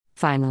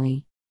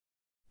Finally,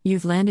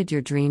 you've landed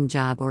your dream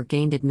job or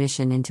gained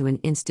admission into an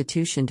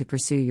institution to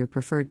pursue your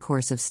preferred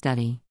course of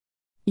study.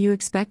 You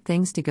expect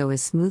things to go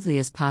as smoothly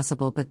as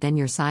possible, but then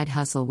your side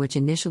hustle, which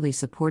initially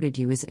supported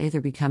you, is either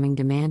becoming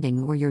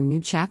demanding or your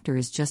new chapter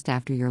is just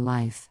after your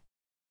life.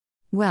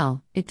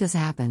 Well, it does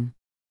happen.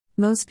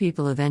 Most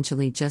people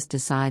eventually just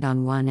decide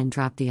on one and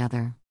drop the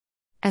other.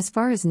 As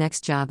far as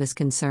next job is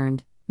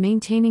concerned,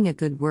 maintaining a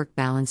good work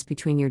balance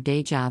between your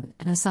day job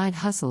and a side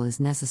hustle is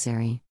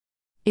necessary.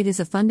 It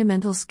is a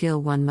fundamental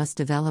skill one must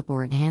develop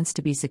or enhance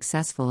to be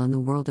successful in the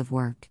world of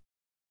work.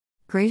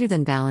 Greater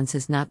than balance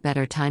is not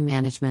better time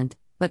management,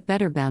 but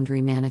better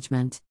boundary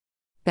management.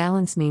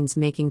 Balance means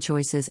making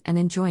choices and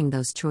enjoying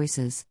those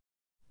choices.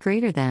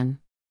 Greater than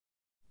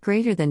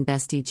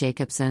Bestie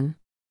Jacobson.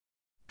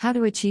 How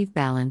to achieve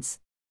balance?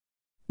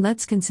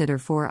 Let's consider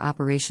 4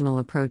 operational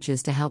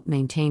approaches to help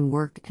maintain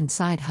work and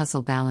side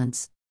hustle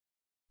balance.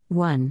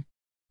 1.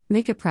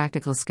 Make a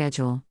practical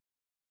schedule.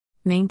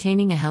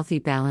 Maintaining a healthy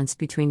balance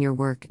between your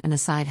work and a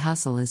side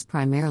hustle is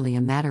primarily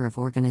a matter of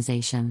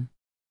organization.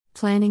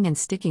 Planning and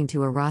sticking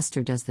to a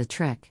roster does the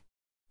trick.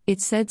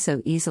 It's said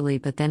so easily,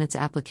 but then its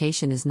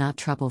application is not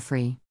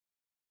trouble-free.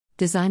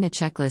 Design a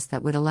checklist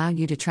that would allow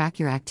you to track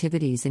your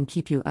activities and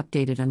keep you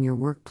updated on your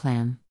work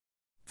plan.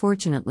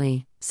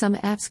 Fortunately, some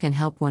apps can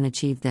help one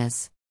achieve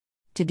this.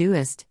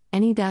 Todoist,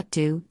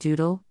 Any.do,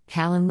 Doodle,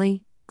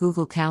 Calendly,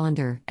 Google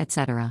Calendar,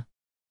 etc.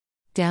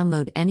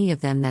 Download any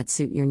of them that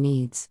suit your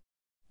needs.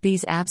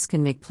 These apps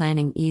can make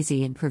planning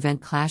easy and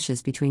prevent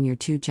clashes between your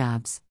 2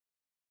 jobs.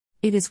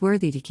 It is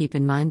worthy to keep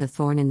in mind the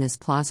thorn in this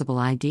plausible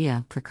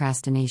idea: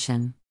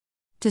 procrastination.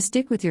 To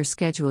stick with your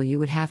schedule, you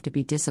would have to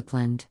be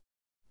disciplined.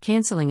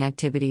 Canceling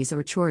activities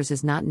or chores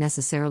is not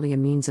necessarily a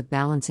means of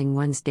balancing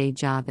one's day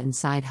job and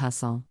side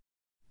hustle.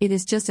 It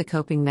is just a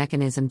coping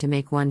mechanism to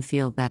make one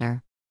feel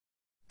better.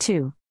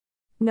 2.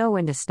 Know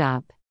when to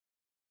stop.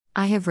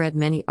 I have read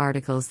many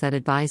articles that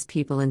advise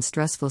people in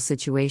stressful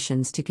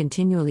situations to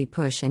continually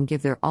push and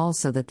give their all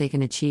so that they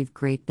can achieve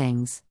great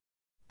things.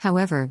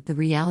 However, the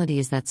reality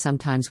is that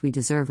sometimes we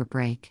deserve a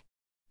break.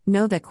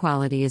 Know that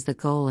quality is the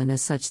goal, and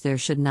as such there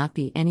should not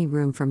be any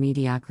room for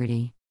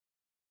mediocrity.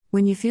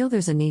 When you feel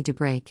there's a need to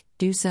break,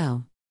 do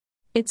so.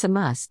 It's a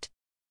must.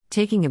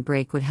 Taking a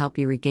break would help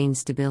you regain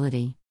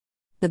stability.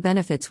 The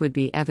benefits would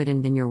be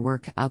evident in your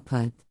work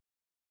output.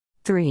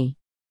 3.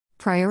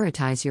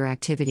 Prioritize your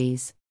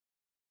activities.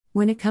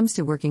 When it comes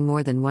to working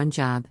more than one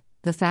job,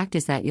 the fact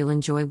is that you'll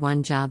enjoy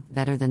one job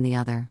better than the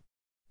other.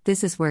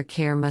 This is where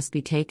care must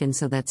be taken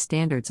so that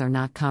standards are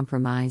not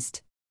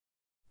compromised.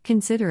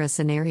 Consider a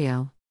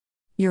scenario.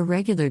 Your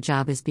regular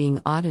job is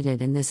being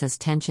audited, and this has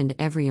tensioned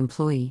every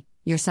employee,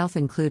 yourself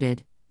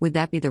included. Would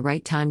that be the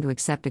right time to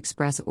accept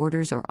express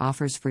orders or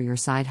offers for your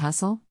side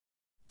hustle?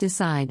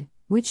 Decide,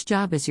 which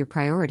job is your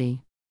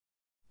priority?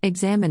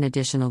 Examine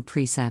additional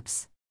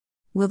precepts.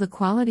 Will the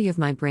quality of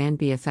my brand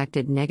be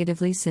affected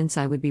negatively since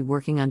I would be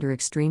working under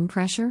extreme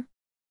pressure?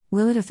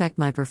 Will it affect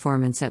my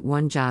performance at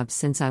one job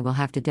since I will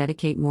have to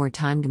dedicate more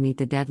time to meet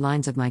the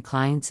deadlines of my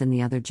clients in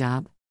the other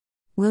job?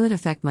 Will it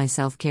affect my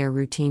self-care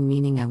routine,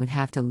 meaning I would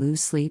have to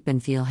lose sleep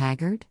and feel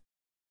haggard?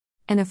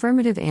 An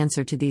affirmative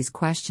answer to these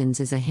questions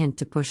is a hint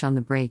to push on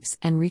the brakes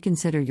and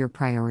reconsider your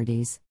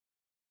priorities.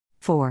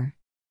 4.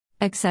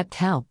 Accept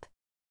help.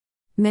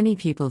 Many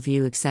people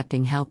view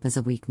accepting help as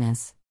a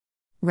weakness.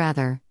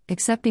 Rather,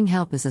 accepting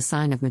help is a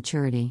sign of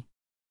maturity.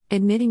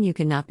 Admitting you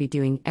cannot be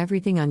doing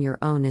everything on your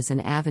own is an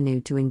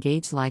avenue to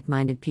engage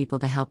like-minded people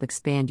to help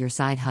expand your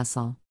side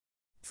hustle.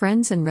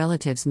 Friends and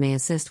relatives may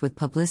assist with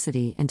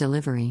publicity and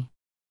delivery.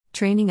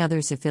 Training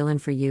others to fill in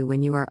for you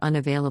when you are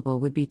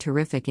unavailable would be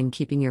terrific in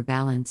keeping your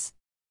balance.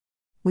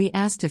 We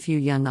asked a few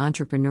young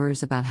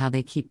entrepreneurs about how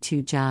they keep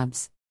 2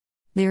 jobs.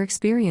 Their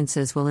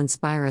experiences will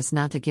inspire us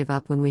not to give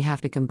up when we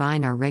have to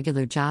combine our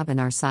regular job and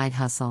our side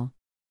hustle.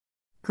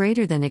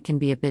 Greater than it can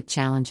be a bit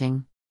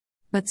challenging.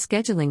 But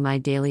scheduling my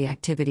daily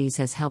activities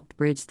has helped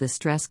bridge the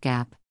stress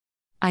gap.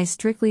 I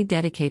strictly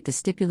dedicate the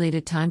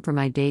stipulated time for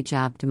my day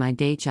job to my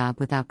day job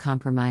without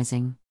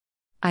compromising.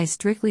 I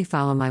strictly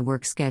follow my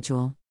work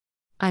schedule.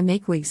 I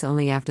make wigs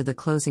only after the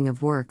closing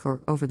of work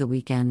or over the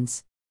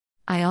weekends.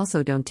 I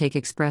also don't take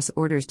express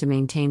orders to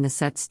maintain the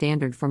set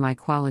standard for my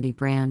quality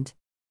brand.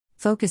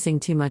 Focusing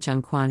too much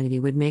on quantity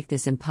would make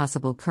this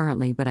impossible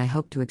currently, but I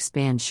hope to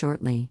expand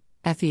shortly.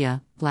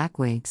 Effia, Black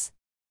Wigs.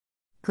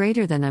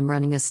 Greater than I'm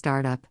running a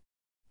startup.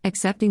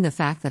 Accepting the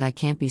fact that I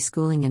can't be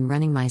schooling and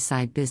running my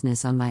side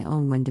business on my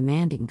own when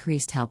demand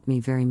increased helped me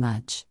very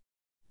much.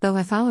 Though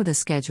I followed a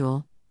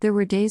schedule, there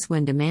were days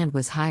when demand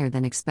was higher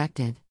than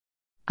expected.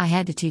 I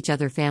had to teach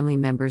other family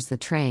members the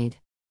trade.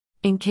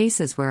 In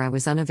cases where I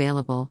was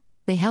unavailable,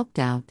 they helped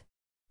out.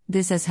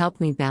 This has helped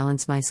me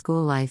balance my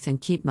school life and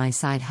keep my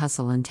side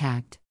hustle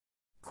intact.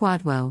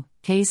 Quadwo,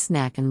 K's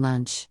Snack and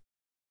Lunch.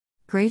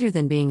 Greater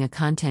than being a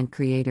content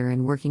creator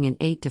and working an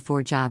 8 to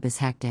 4 job is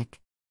hectic.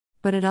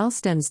 But it all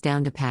stems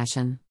down to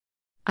passion.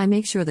 I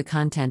make sure the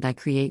content I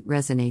create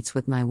resonates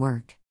with my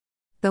work.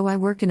 Though I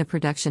work in a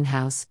production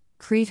house,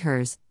 Create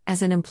Hers,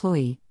 as an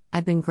employee,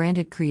 I've been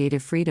granted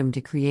creative freedom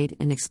to create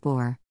and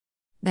explore.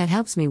 That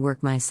helps me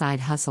work my side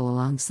hustle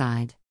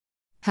alongside.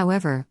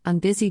 However, on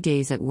busy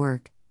days at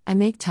work, I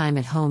make time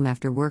at home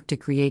after work to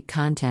create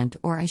content,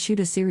 or I shoot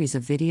a series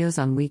of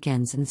videos on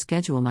weekends and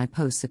schedule my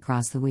posts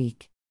across the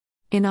week.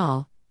 In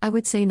all, I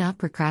would say not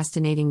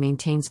procrastinating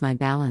maintains my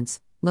balance.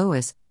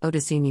 Lois,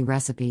 Ottosini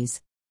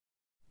Recipes.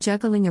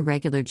 Juggling a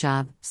regular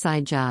job,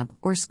 side job,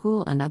 or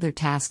school and other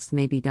tasks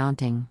may be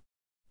daunting.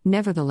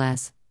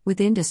 Nevertheless, with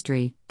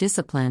industry,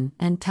 discipline,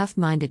 and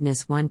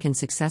tough-mindedness, one can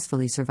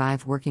successfully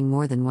survive working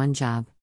more than one job.